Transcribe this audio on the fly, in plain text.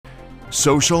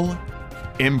Social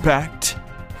impact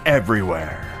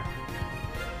everywhere.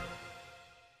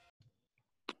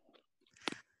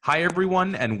 Hi,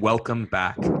 everyone, and welcome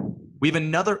back. We have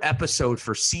another episode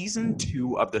for Season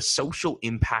 2 of the Social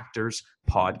Impactors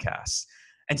podcast.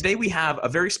 And today we have a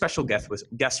very special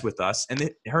guest with us,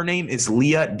 and her name is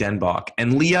Leah DenBok.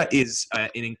 And Leah is an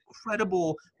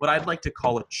incredible, what I'd like to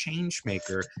call a change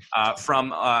maker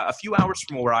from a few hours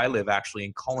from where I live, actually,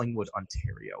 in Collingwood,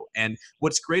 Ontario. And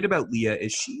what's great about Leah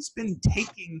is she's been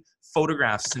taking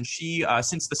photographs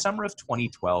since the summer of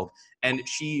 2012, and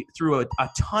she, through a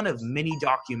ton of mini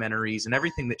documentaries and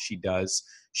everything that she does,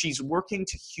 she's working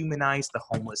to humanize the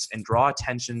homeless and draw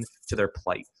attention to their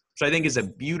plight, which I think is a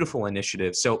beautiful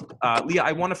initiative. So, Leah,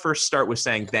 I want to first start with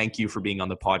saying thank you for being on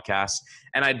the podcast.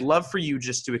 And I'd love for you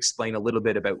just to explain a little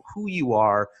bit about who you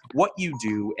are, what you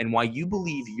do, and why you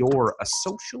believe you're a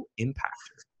social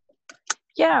impactor.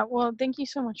 Yeah, well, thank you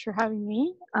so much for having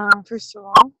me, first of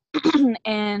all.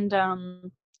 And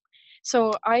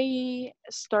so I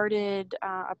started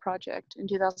a project in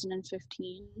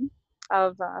 2015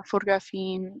 of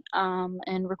photographing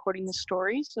and recording the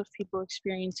stories of people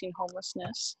experiencing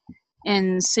homelessness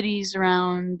in cities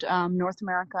around North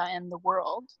America and the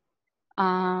world.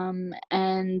 By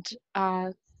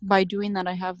doing that,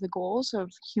 I have the goals of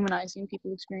humanizing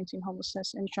people experiencing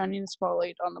homelessness and shining the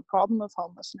spotlight on the problem of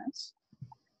homelessness.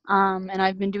 And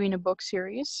I've been doing a book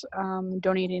series,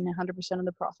 donating 100% of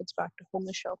the profits back to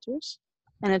homeless shelters,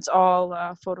 and it's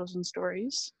all photos and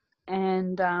stories.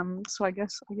 And so I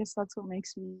guess that's what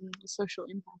makes me a social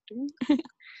impactor.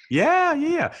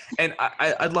 Yeah. And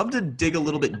I'd love to dig a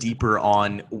little bit deeper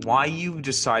on why you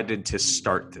decided to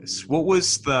start this. What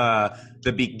was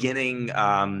the beginning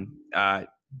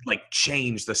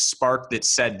change, the spark that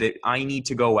said that I need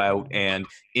to go out and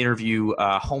interview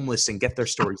homeless and get their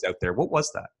stories out there? What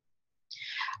was that?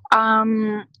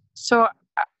 So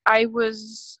I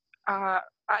was at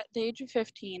the age of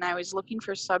 15, I was looking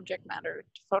for subject matter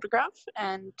to photograph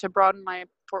and to broaden my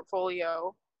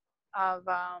portfolio of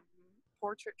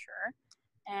portraiture.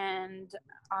 And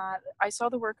I saw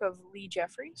the work of Lee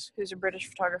Jeffries, who's a British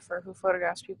photographer who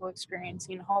photographs people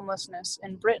experiencing homelessness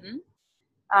in Britain,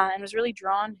 and was really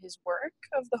drawn to his work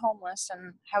of the homeless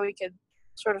and how he could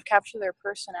sort of capture their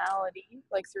personality,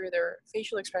 like through their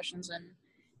facial expressions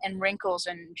and wrinkles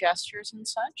and gestures and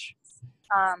such.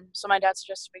 So my dad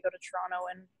suggested we go to Toronto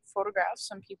and photograph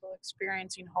some people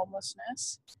experiencing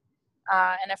homelessness.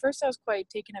 And at first I was quite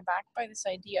taken aback by this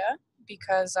idea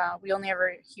because we only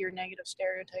ever hear negative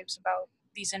stereotypes about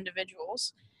these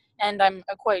individuals. And I'm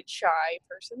a quite shy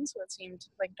person, so it seemed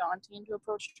like daunting to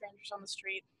approach strangers on the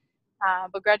street.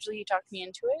 But gradually he talked me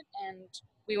into it, and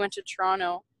we went to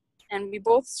Toronto, and we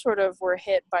both sort of were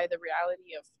hit by the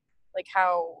reality of like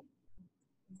how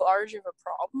large of a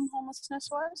problem homelessness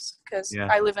was, because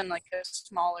I live in like a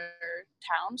smaller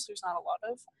town, so there's not a lot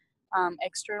of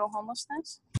external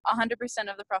homelessness. 100%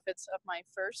 of the profits of my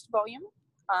first volume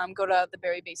go to the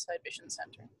Barrie Bayside Vision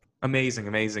Center.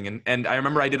 Amazing. And I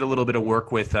remember I did a little bit of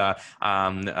work with a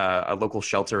local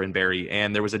shelter in Barrie,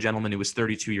 and there was a gentleman who was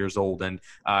 32 years old, and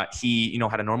he,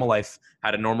 had a normal life,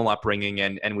 had a normal upbringing,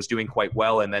 and was doing quite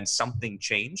well. And then something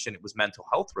changed, and it was mental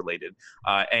health related,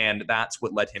 and that's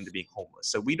what led him to being homeless.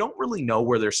 So we don't really know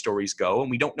where their stories go, and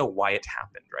we don't know why it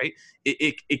happened, right?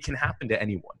 It can happen to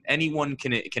anyone. Anyone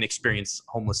can experience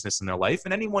homelessness in their life,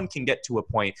 and anyone can get to a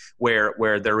point where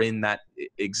they're in that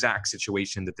exact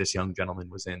situation that this young gentleman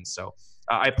was in. So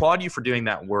I applaud you for doing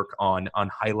that work on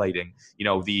highlighting,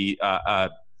 the a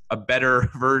better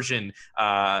version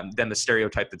than the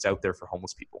stereotype that's out there for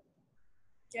homeless people.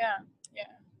 Yeah.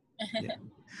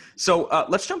 So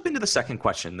let's jump into the second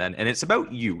question then, and it's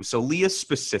about you. So Leah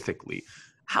specifically,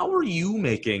 how are you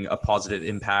making a positive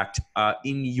impact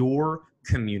in your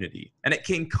community? And it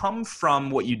can come from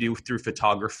what you do through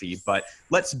photography, but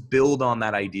let's build on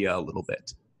that idea a little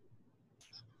bit.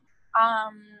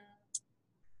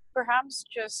 Perhaps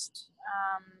just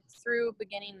through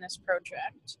beginning this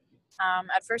project.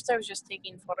 At first I was just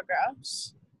taking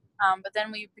photographs, but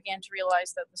then we began to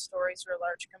realize that the stories were a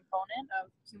large component of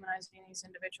humanizing these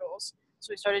individuals.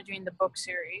 So we started doing the book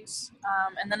series.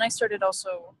 And then I started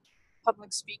also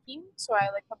public speaking. So I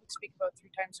public speak about 3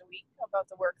 times a week about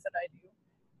the work that I do.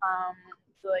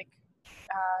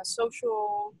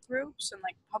 Social groups and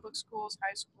public schools,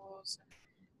 high schools, and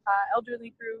elderly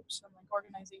groups and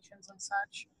organizations and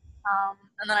such.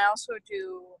 And then I also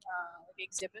do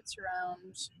exhibits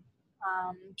around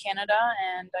Canada,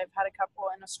 and I've had a couple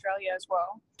in Australia as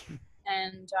well,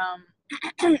 and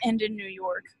and in New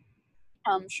York,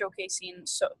 showcasing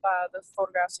the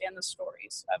photographs and the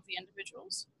stories of the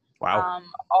individuals. Wow.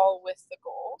 all with the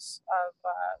goals of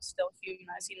still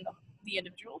humanizing the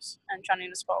individuals and shining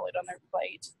a spotlight on their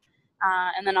plight.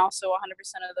 And then also 100%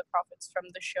 of the profits from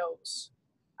the shows,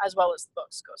 as well as the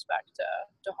books, goes back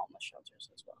to homeless shelters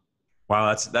as well.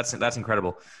 Wow, that's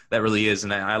incredible. That really is,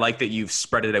 and I like that you've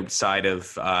spread it outside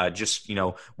of just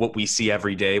what we see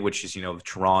every day, which is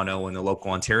Toronto and the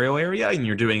local Ontario area, and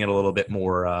you're doing it a little bit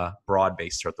more broad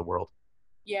based throughout the world.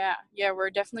 Yeah, we're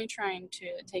definitely trying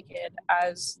to take it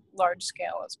as large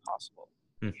scale as possible.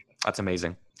 That's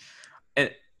amazing.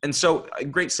 And so a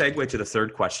great segue to the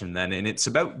third question then, and it's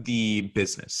about the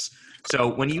business. So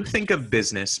when you think of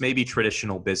business, maybe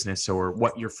traditional business or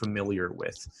what you're familiar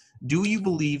with, do you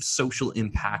believe social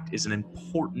impact is an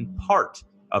important part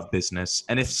of business?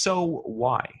 And if so,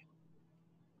 why?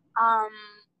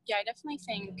 Yeah, I definitely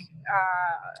think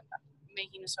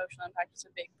making a social impact is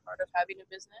a big part of having a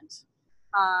business.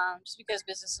 Just because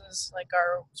businesses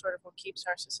are sort of what keeps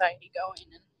our society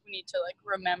going, and we need to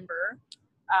remember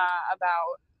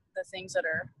about the things that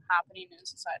are happening in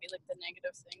society, like the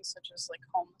negative things such as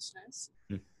homelessness.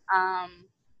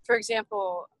 For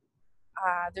example,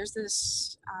 there's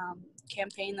this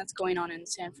campaign that's going on in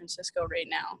San Francisco right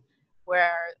now,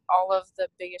 where all of the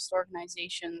biggest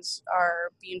organizations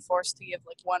are being forced to give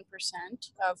 1%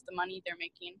 of the money they're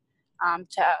making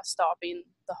to stopping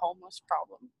the homeless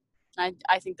problem.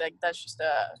 I think that's just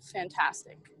a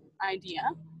fantastic idea.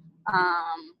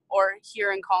 Or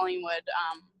here in Collingwood,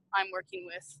 I'm working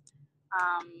with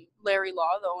Larry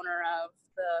Law, the owner of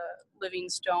the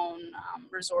Livingstone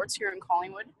Resorts here in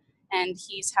Collingwood, and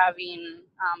he's having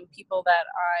people that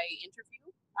I interview,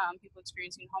 people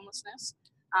experiencing homelessness,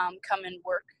 come and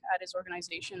work at his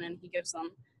organization, and he gives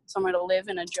them somewhere to live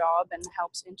and a job and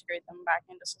helps integrate them back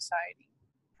into society.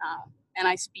 And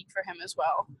I speak for him as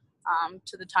well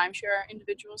to the timeshare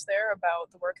individuals there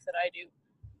about the work that I do.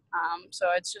 So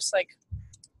it's just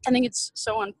I think it's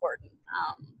so important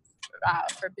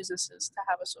for businesses to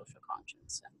have a social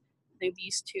conscience. And I think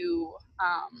these two,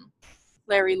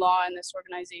 Larry Law and this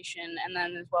organization, and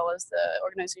then as well as the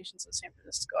organizations in San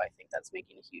Francisco, I think that's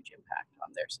making a huge impact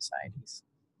on their societies.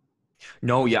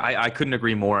 No, yeah, I couldn't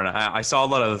agree more. And I saw a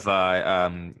lot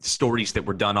of stories that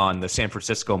were done on the San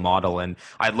Francisco model, and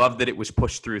I love that it was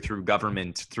pushed through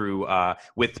government, through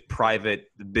with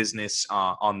private business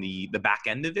on the back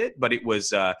end of it. But it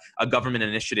was a government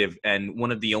initiative, and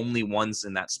one of the only ones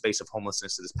in that space of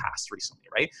homelessness that has passed recently.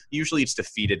 Right? Usually, it's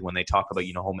defeated when they talk about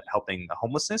helping the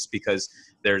homelessness, because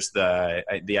there's the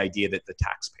idea that the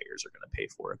taxpayers are going to pay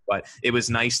for it. But it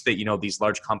was nice that these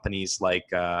large companies like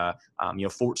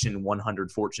Fortune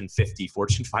 100, Fortune 50,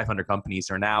 Fortune 500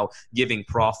 companies are now giving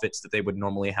profits that they would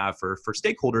normally have for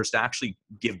stakeholders to actually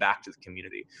give back to the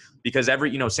community. Because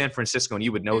San Francisco, and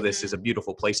you would know this, is a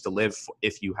beautiful place to live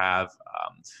if you have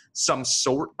some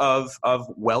sort of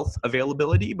wealth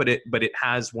availability, but it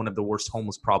has one of the worst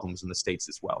homeless problems in the States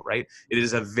as well, right? It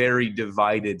is a very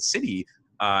divided city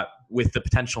with the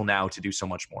potential now to do so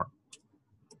much more.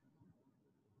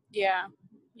 Yeah,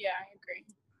 I agree.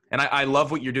 And I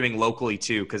love what you're doing locally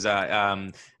too, because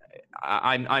I'm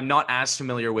not as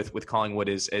familiar with Collingwood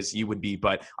as you would be,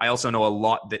 but I also know a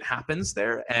lot that happens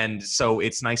there, and so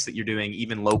it's nice that you're doing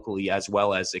even locally as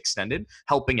well as extended,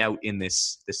 helping out in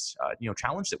this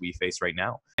challenge that we face right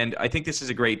now. And I think this is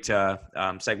a great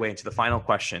segue into the final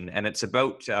question, and it's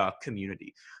about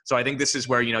community. So I think this is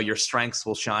where your strengths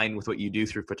will shine with what you do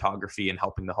through photography and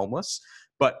helping the homeless.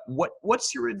 But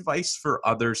what's your advice for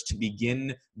others to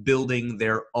begin building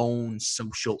their own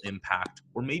social impact,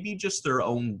 or maybe just their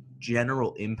own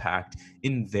general impact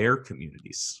in their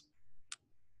communities?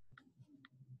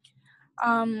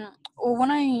 Well,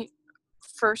 when I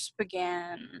first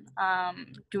began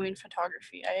doing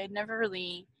photography, I had never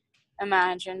really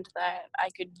imagined that I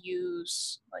could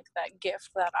use that gift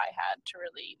that I had to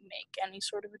really make any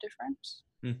sort of a difference.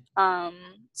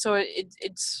 So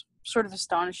it's sort of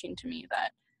astonishing to me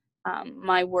that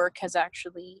my work has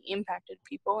actually impacted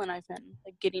people, and I've been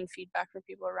getting feedback from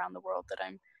people around the world that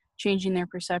I'm changing their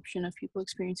perception of people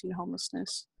experiencing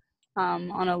homelessness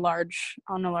on a large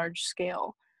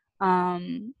scale.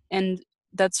 And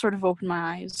that sort of opened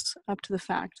my eyes up to the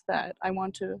fact that I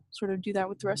want to sort of do that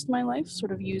with the rest of my life,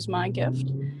 sort of use my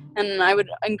gift. And I would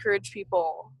encourage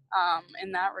people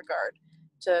in that regard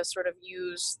to sort of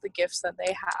use the gifts that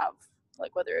they have,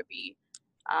 whether it be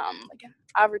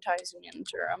advertising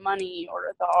or money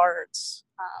or the arts,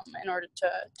 in order to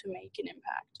make an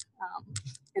impact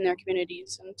in their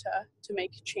communities and to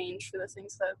make change for the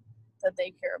things that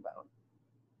they care about.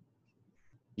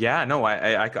 Yeah, no,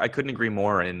 I couldn't agree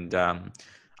more. And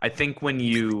I think when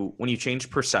you change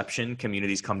perception,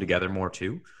 communities come together more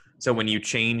too. So when you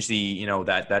change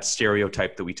that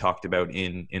stereotype that we talked about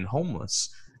in homeless,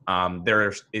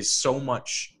 there is so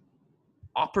much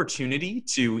opportunity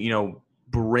to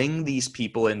bring these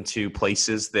people into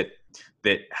places that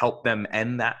help them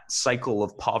end that cycle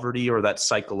of poverty or that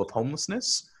cycle of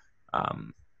homelessness.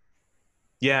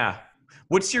 Yeah.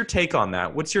 What's your take on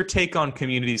that? What's your take on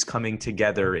communities coming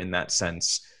together in that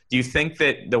sense? Do you think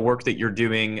that the work that you're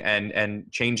doing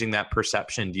and changing that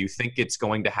perception, do you think it's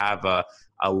going to have a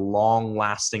long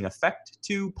lasting effect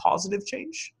to positive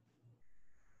change?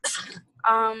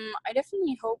 I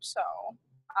definitely hope so.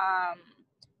 Um,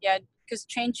 yeah, because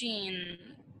changing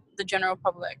the general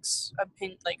public's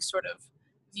opinion, like sort of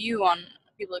view on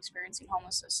people experiencing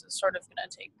homelessness, is sort of going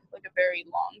to take like a very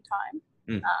long time.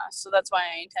 Mm. So that's why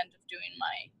I intend of doing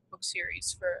my book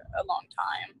series for a long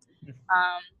time.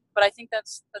 But I think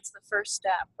that's the first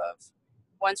step of,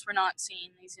 once we're not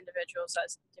seeing these individuals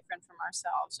as different from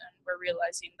ourselves, and we're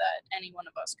realizing that any one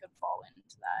of us could fall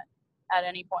into that at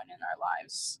any point in our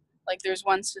lives. Like, there's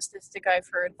one statistic I've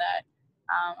heard that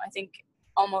I think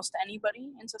almost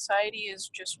anybody in society is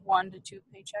just 1 to 2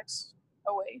 paychecks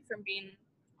away from being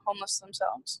homeless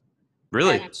themselves.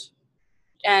 Really?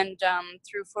 And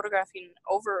through photographing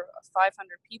over 500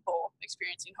 people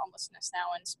experiencing homelessness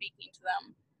now and speaking to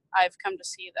them, I've come to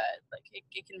see that like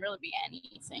it can really be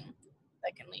anything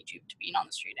that can lead you to being on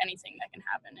the street, anything that can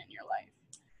happen in your life.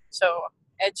 So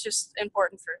it's just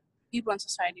important for people in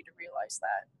society to realize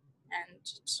that, and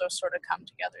so sort of come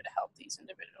together to help these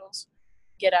individuals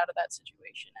get out of that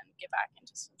situation and get back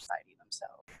into society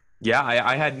themselves. Yeah,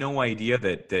 I had no idea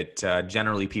that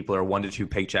generally people are 1 to 2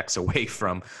 paychecks away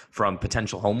from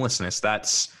potential homelessness.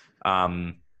 That's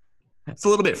it's a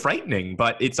little bit frightening,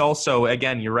 but it's also,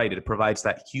 again, you're right, it provides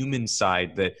that human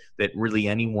side that really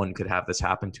anyone could have this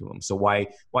happen to them. So why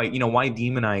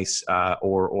demonize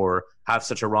or have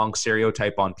such a wrong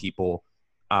stereotype on people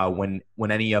when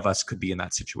any of us could be in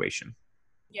that situation?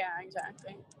 Yeah,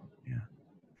 exactly. Yeah.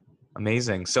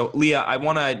 Amazing. So Leah, I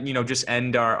want to, just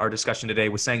end our discussion today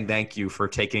with saying thank you for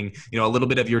taking, a little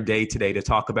bit of your day today to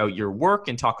talk about your work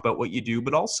and talk about what you do,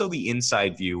 but also the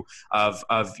inside view of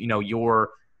your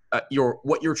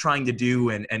what you're trying to do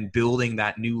and building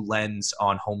that new lens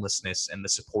on homelessness and the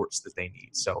supports that they need.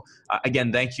 So again,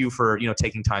 thank you for,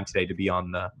 taking time today to be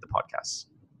on the podcast.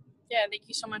 Yeah, thank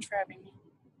you so much for having me.